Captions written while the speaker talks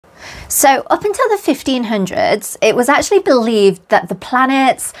So up until the 1500s, it was actually believed that the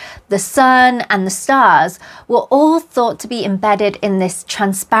planets, the sun and the stars were all thought to be embedded in this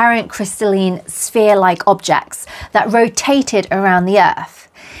transparent crystalline sphere-like objects that rotated around the Earth.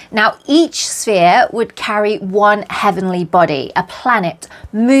 Now, each sphere would carry one heavenly body, a planet,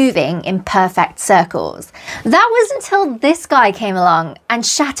 moving in perfect circles. That was until this guy came along and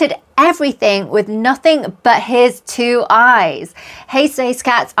shattered everything with nothing but his 2 eyes. Hey Space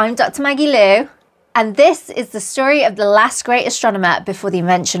Cats, I'm Dr. Maggie Lou, and this is the story of the last great astronomer before the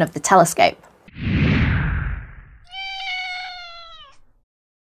invention of the telescope.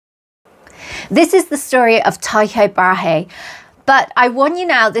 This is the story of Tycho Brahe. But I warn you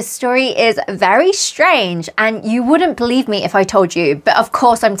now, this story is very strange and you wouldn't believe me if I told you, but of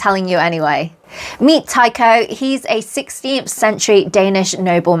course I'm telling you anyway. Meet Tycho. He's a 16th century Danish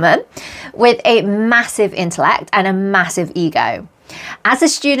nobleman with a massive intellect and a massive ego. As a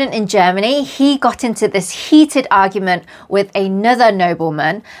student in Germany, he got into this heated argument with another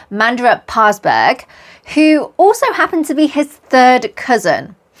nobleman, Mandrup Parsberg, who also happened to be his third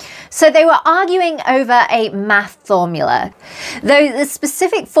cousin. So they were arguing over a math formula, though the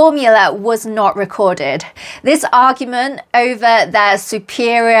specific formula was not recorded. This argument over their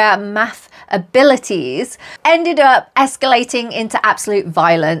superior math abilities ended up escalating into absolute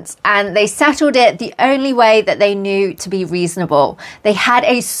violence, and they settled it the only way that they knew to be reasonable. They had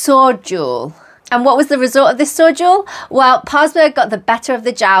a sword duel. And what was the result of this sword duel? Well, Parsberg got the better of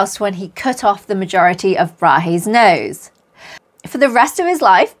the joust when he cut off the majority of Brahe's nose. For the rest of his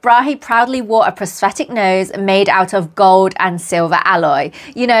life, Brahe proudly wore a prosthetic nose made out of gold and silver alloy,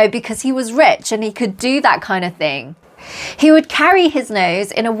 you know, because he was rich and he could do that kind of thing. He would carry his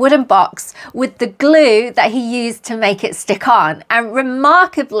nose in a wooden box with the glue that he used to make it stick on. And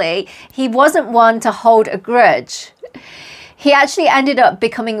remarkably, he wasn't one to hold a grudge. He actually ended up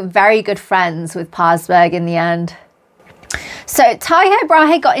becoming very good friends with Parsberg in the end. So Tycho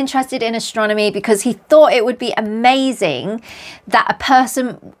Brahe got interested in astronomy because he thought it would be amazing that a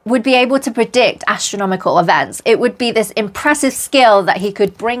person would be able to predict astronomical events. It would be this impressive skill that he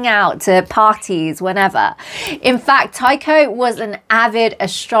could bring out to parties whenever. In fact, Tycho was an avid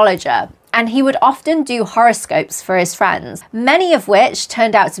astrologer, and he would often do horoscopes for his friends, many of which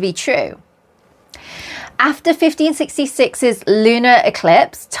turned out to be true. After 1566's lunar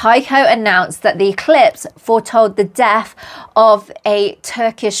eclipse, Tycho announced that the eclipse foretold the death of a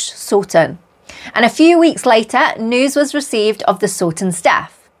Turkish sultan. And a few weeks later, news was received of the sultan's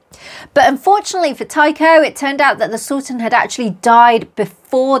death. But unfortunately for Tycho, it turned out that the sultan had actually died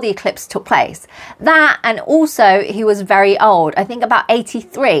before the eclipse took place. That, and also he was very old, I think about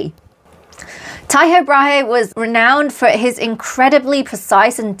 83. Tycho Brahe was renowned for his incredibly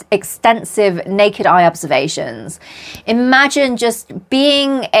precise and extensive naked eye observations. Imagine just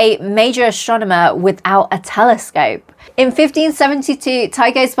being a major astronomer without a telescope. In 1572,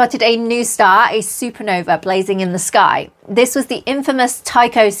 Tycho spotted a new star, a supernova, blazing in the sky. This was the infamous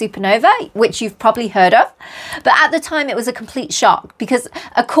Tycho supernova, which you've probably heard of. But at the time, it was a complete shock because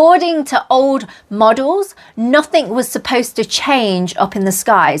according to old models, nothing was supposed to change up in the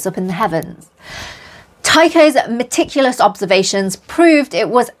skies, up in the heavens. Tycho's meticulous observations proved it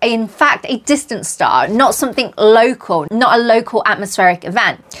was in fact a distant star, not something local, not a local atmospheric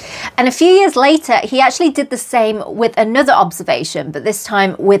event. And a few years later, he actually did the same with another observation, but this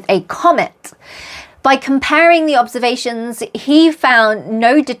time with a comet. By comparing the observations, he found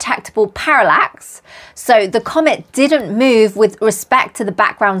no detectable parallax, so the comet didn't move with respect to the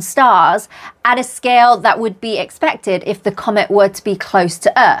background stars at a scale that would be expected if the comet were to be close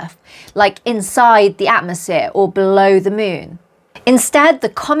to Earth, like inside the atmosphere or below the moon. Instead, the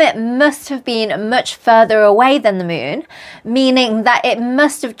comet must have been much further away than the moon, meaning that it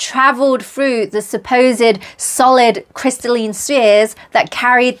must have travelled through the supposed solid crystalline spheres that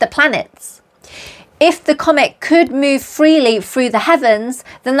carried the planets. If the comet could move freely through the heavens,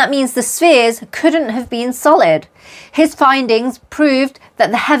 then that means the spheres couldn't have been solid. His findings proved that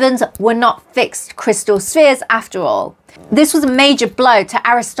the heavens were not fixed crystal spheres after all. This was a major blow to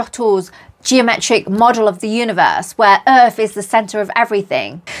Aristotle's geometric model of the universe, where Earth is the centre of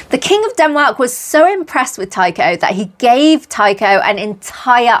everything. The King of Denmark was so impressed with Tycho that he gave Tycho an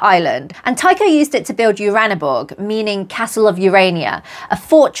entire island. And Tycho used it to build Uraniborg, meaning Castle of Urania, a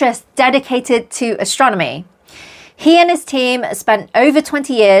fortress dedicated to astronomy. He and his team spent over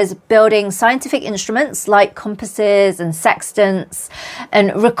 20 years building scientific instruments like compasses and sextants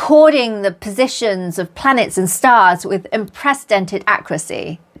and recording the positions of planets and stars with unprecedented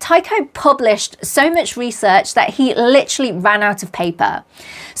accuracy. Tycho published so much research that he literally ran out of paper.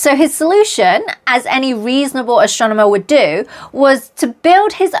 So his solution, as any reasonable astronomer would do, was to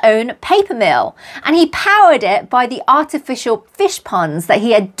build his own paper mill, and he powered it by the artificial fish ponds that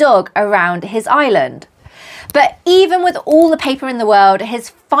he had dug around his island. But even with all the paper in the world, his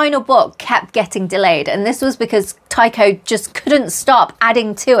final book kept getting delayed, and this was because Tycho just couldn't stop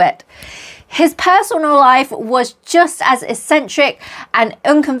adding to it. His personal life was just as eccentric and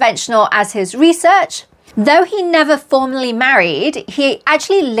unconventional as his research. Though he never formally married, he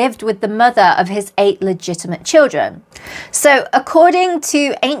actually lived with the mother of his 8 legitimate children. So according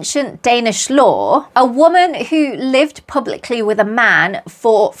to ancient Danish law, a woman who lived publicly with a man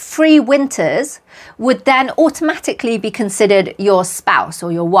for 3 winters would then automatically be considered your spouse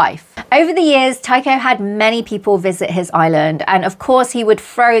or your wife. Over the years, Tycho had many people visit his island, and of course he would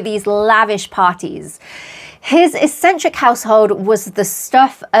throw these lavish parties. His eccentric household was the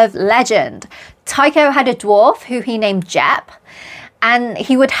stuff of legend. Tycho had a dwarf who he named Jep, and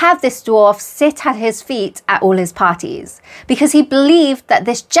he would have this dwarf sit at his feet at all his parties because he believed that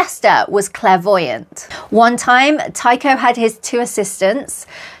this jester was clairvoyant. One time, Tycho had his 2 assistants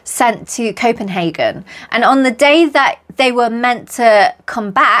sent to Copenhagen, and on the day that they were meant to come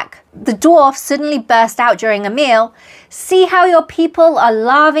back, the dwarf suddenly burst out during a meal, "See how your people are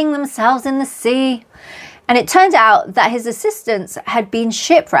laving themselves in the sea." And it turned out that his assistants had been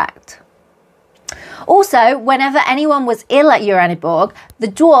shipwrecked. Also, whenever anyone was ill at Uraniborg, the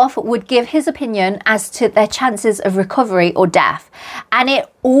dwarf would give his opinion as to their chances of recovery or death, and it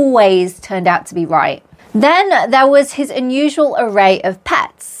always turned out to be right. Then there was his unusual array of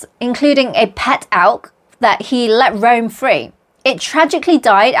pets, including a pet elk that he let roam free. It tragically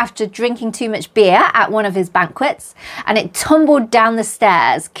died after drinking too much beer at one of his banquets, and it tumbled down the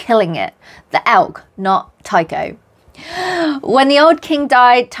stairs, killing it. The elk, not Tycho. When the old king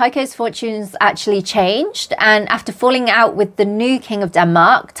died, Tycho's fortunes actually changed, and after falling out with the new king of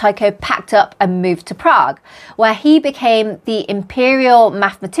Denmark, Tycho packed up and moved to Prague, where he became the imperial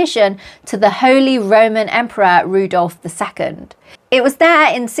mathematician to the Holy Roman Emperor Rudolf II. It was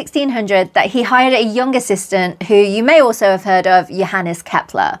there in 1600 that he hired a young assistant who you may also have heard of, Johannes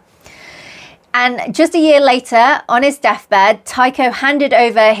Kepler. And just a year later, on his deathbed, Tycho handed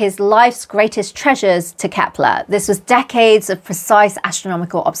over his life's greatest treasures to Kepler. This was decades of precise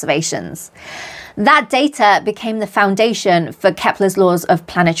astronomical observations. That data became the foundation for Kepler's laws of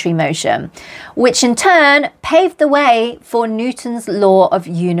planetary motion, which in turn paved the way for Newton's law of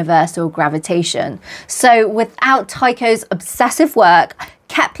universal gravitation. So without Tycho's obsessive work,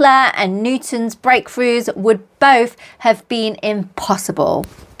 Kepler and Newton's breakthroughs would both have been impossible.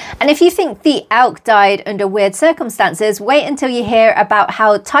 And if you think the elk died under weird circumstances, wait until you hear about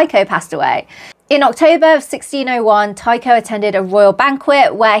how Tycho passed away. In October of 1601, Tycho attended a royal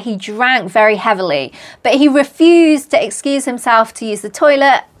banquet where he drank very heavily, but he refused to excuse himself to use the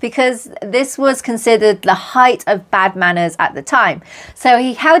toilet because this was considered the height of bad manners at the time. So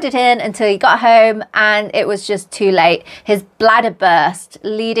he held it in until he got home, and it was just too late. His bladder burst,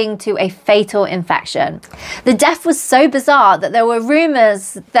 leading to a fatal infection. The death was so bizarre that there were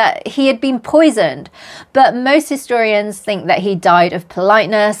rumors that he had been poisoned, but most historians think that he died of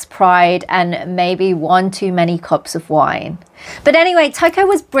politeness, pride, and maybe 1 too many cups of wine. But anyway, Tycho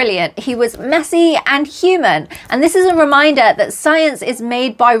was brilliant. He was messy and human. And this is a reminder that science is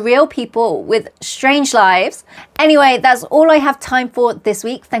made by real people with strange lives. Anyway, that's all I have time for this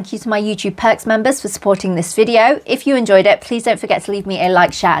week. Thank you to my YouTube Perks members for supporting this video. If you enjoyed it, please don't forget to leave me a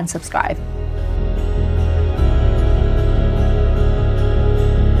like, share, and subscribe.